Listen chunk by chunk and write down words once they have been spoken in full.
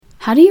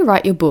How do you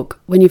write your book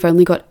when you've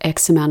only got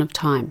X amount of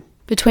time?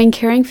 Between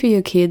caring for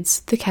your kids,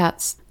 the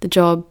cats, the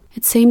job,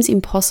 it seems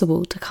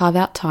impossible to carve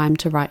out time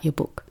to write your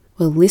book.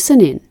 Well,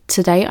 listen in.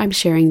 Today I'm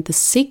sharing the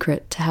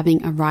secret to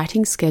having a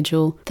writing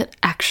schedule that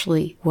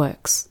actually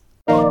works.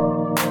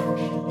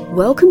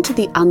 Welcome to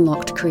the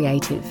Unlocked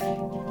Creative.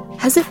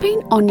 Has it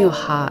been on your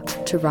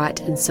heart to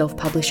write and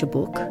self-publish a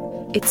book?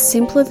 It's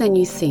simpler than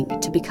you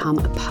think to become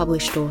a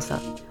published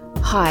author.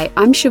 Hi,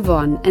 I'm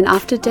Siobhan, and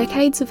after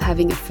decades of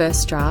having a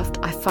first draft,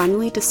 I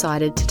finally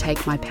decided to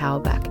take my power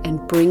back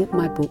and bring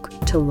my book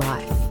to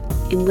life.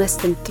 In less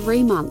than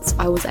 3 months,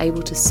 I was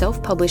able to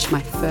self-publish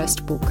my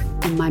first book,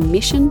 and my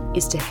mission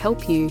is to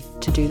help you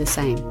to do the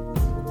same.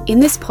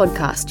 In this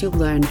podcast, you'll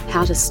learn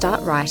how to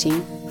start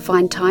writing,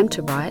 find time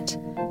to write,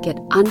 get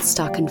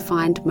unstuck and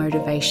find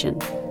motivation,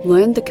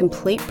 learn the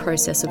complete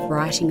process of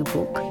writing a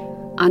book,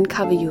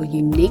 uncover your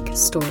unique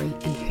story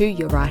and who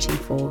you're writing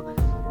for,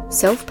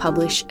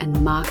 self-publish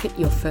and market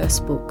your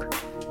first book.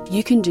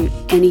 You can do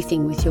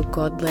anything with your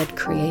God-led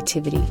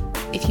creativity.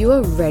 If you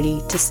are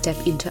ready to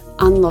step into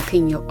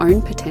unlocking your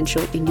own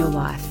potential in your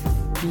life,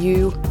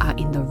 you are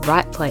in the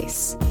right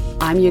place.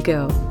 I'm your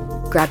girl.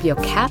 Grab your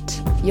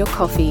cat, your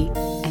coffee,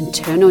 and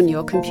turn on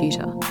your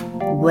computer.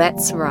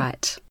 Let's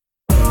write.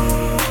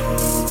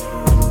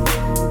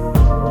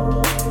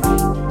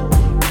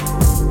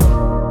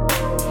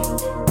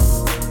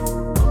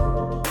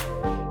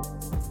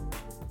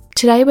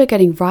 Today we're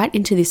getting right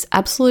into this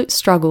absolute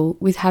struggle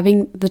with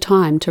having the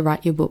time to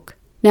write your book.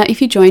 Now, if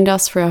you joined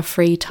us for our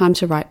free Time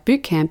to Write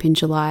bootcamp in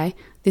July,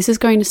 this is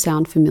going to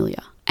sound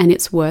familiar, and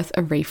it's worth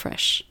a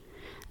refresh.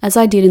 As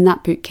I did in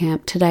that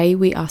bootcamp, today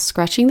we are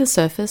scratching the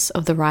surface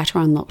of the Writer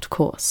Unlocked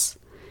course.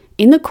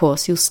 In the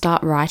course, you'll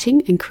start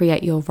writing and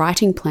create your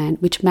writing plan,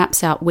 which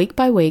maps out week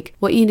by week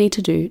what you need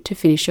to do to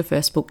finish your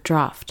first book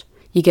draft.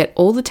 You get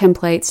all the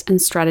templates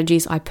and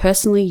strategies I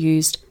personally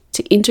used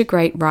to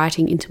integrate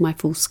writing into my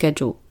full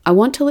schedule. I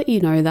want to let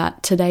you know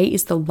that today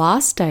is the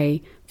last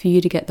day for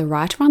you to get the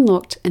Writer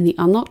Unlocked and the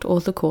Unlocked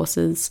Author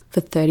courses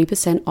for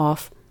 30%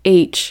 off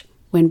each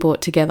when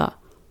bought together.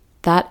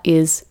 That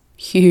is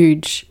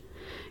huge.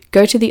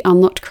 Go to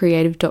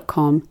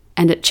theunlockedcreative.com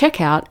and at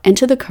checkout,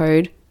 enter the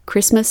code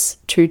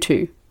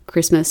Christmas22,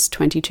 Christmas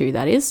 22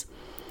 that is.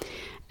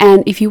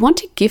 And if you want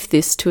to gift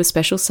this to a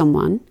special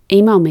someone,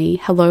 email me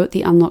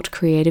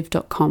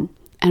hello@theunlockedcreative.com.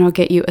 and I'll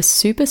get you a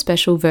super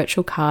special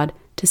virtual card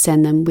to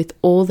send them with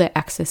all their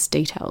access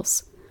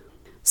details.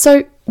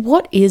 So,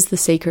 what is the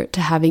secret to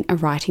having a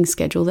writing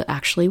schedule that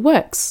actually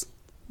works?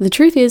 The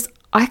truth is,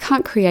 I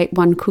can't create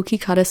one cookie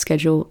cutter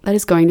schedule that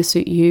is going to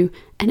suit you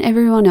and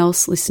everyone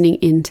else listening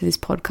in to this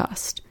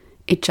podcast.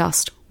 It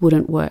just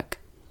wouldn't work.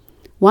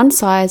 One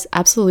size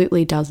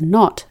absolutely does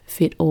not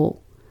fit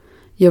all.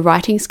 Your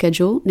writing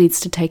schedule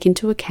needs to take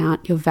into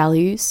account your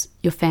values,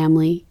 your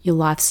family, your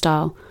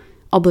lifestyle,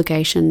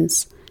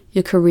 obligations,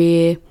 your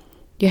career,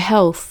 your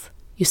health,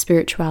 your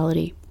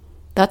spirituality.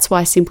 That's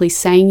why simply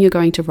saying you're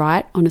going to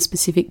write on a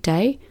specific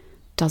day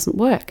doesn't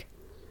work.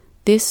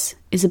 This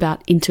is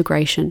about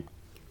integration.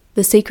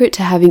 The secret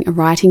to having a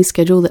writing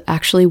schedule that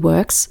actually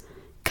works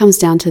comes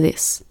down to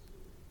this: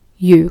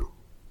 you.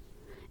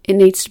 It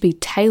needs to be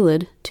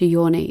tailored to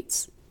your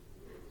needs.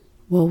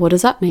 Well, what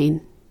does that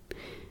mean?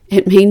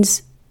 It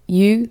means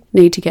you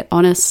need to get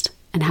honest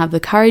and have the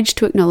courage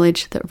to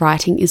acknowledge that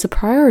writing is a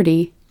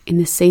priority in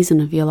this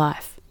season of your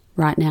life.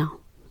 Right now.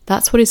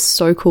 That's what is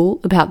so cool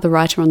about the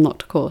Writer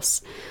Unlocked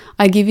course.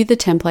 I give you the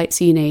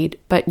templates you need,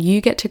 but you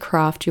get to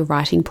craft your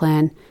writing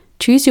plan,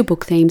 choose your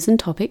book themes and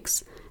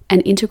topics,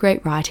 and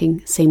integrate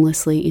writing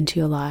seamlessly into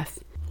your life.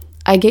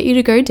 I get you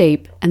to go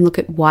deep and look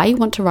at why you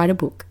want to write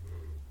a book.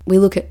 We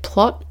look at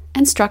plot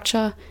and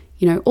structure,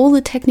 all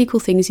the technical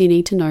things you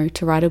need to know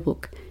to write a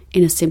book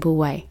in a simple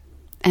way.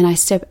 And I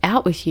step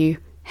out with you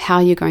how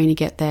you're going to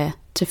get there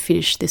to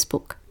finish this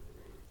book.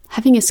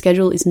 Having a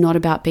schedule is not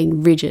about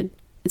being rigid.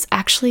 It's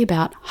actually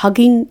about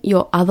hugging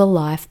your other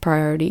life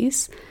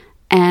priorities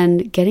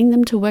and getting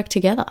them to work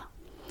together.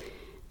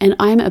 And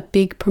I'm a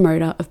big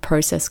promoter of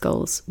process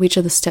goals, which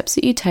are the steps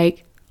that you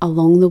take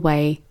along the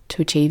way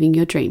to achieving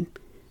your dream,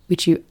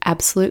 which you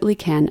absolutely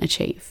can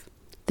achieve.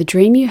 The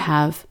dream you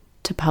have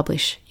to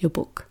publish your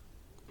book.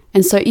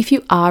 And so if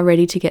you are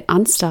ready to get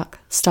unstuck,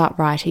 start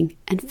writing,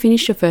 and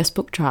finish your first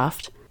book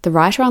draft, the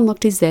Writer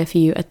Unlocked is there for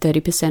you at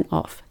 30%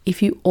 off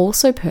if you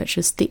also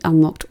purchase the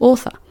Unlocked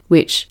Author,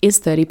 which is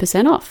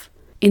 30% off.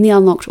 In the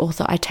Unlocked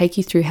Author, I take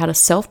you through how to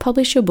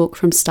self-publish your book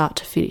from start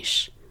to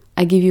finish.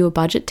 I give you a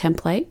budget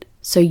template,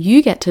 so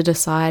you get to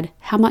decide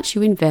how much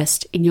you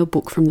invest in your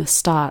book from the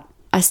start.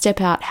 I step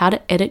out how to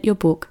edit your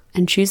book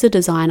and choose a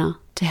designer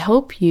to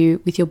help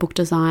you with your book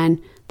design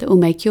that will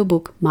make your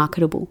book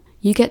marketable.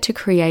 You get to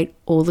create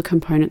all the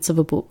components of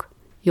a book,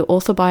 your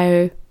author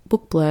bio,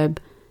 book blurb,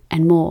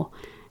 and more.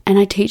 And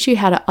I teach you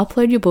how to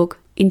upload your book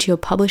into your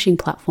publishing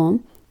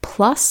platform,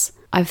 plus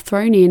I've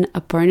thrown in a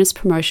bonus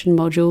promotion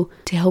module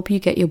to help you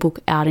get your book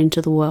out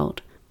into the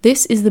world.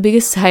 This is the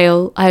biggest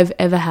sale I've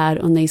ever had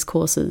on these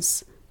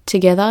courses.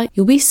 Together,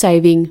 you'll be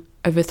saving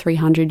over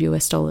 $300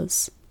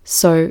 US.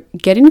 So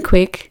get in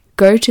quick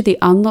go to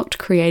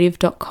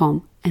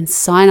theunlockedcreative.com and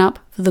sign up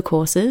for the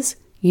courses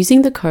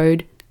using the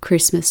code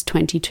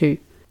Christmas22.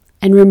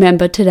 And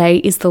remember, today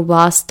is the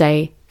last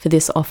day for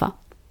this offer.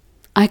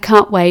 I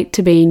can't wait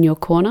to be in your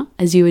corner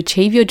as you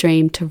achieve your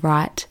dream to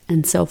write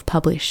and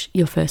self-publish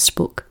your first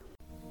book.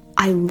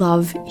 I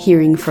love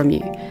hearing from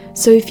you.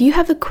 So if you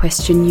have a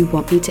question you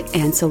want me to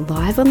answer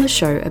live on the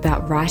show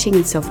about writing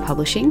and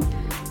self-publishing,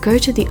 go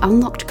to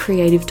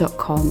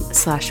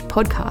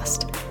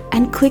theunlockedcreative.com/podcast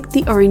and click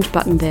the orange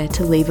button there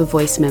to leave a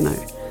voice memo.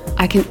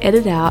 I can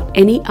edit out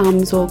any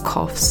ums or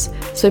coughs,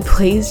 so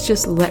please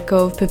just let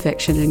go of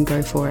perfection and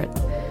go for it.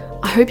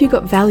 I hope you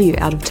got value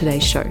out of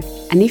today's show,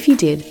 and if you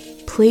did,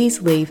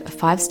 please leave a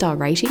 5-star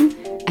rating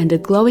and a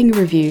glowing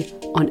review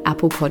on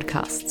Apple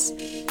Podcasts.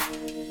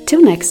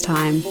 Till next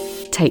time,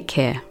 take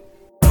care.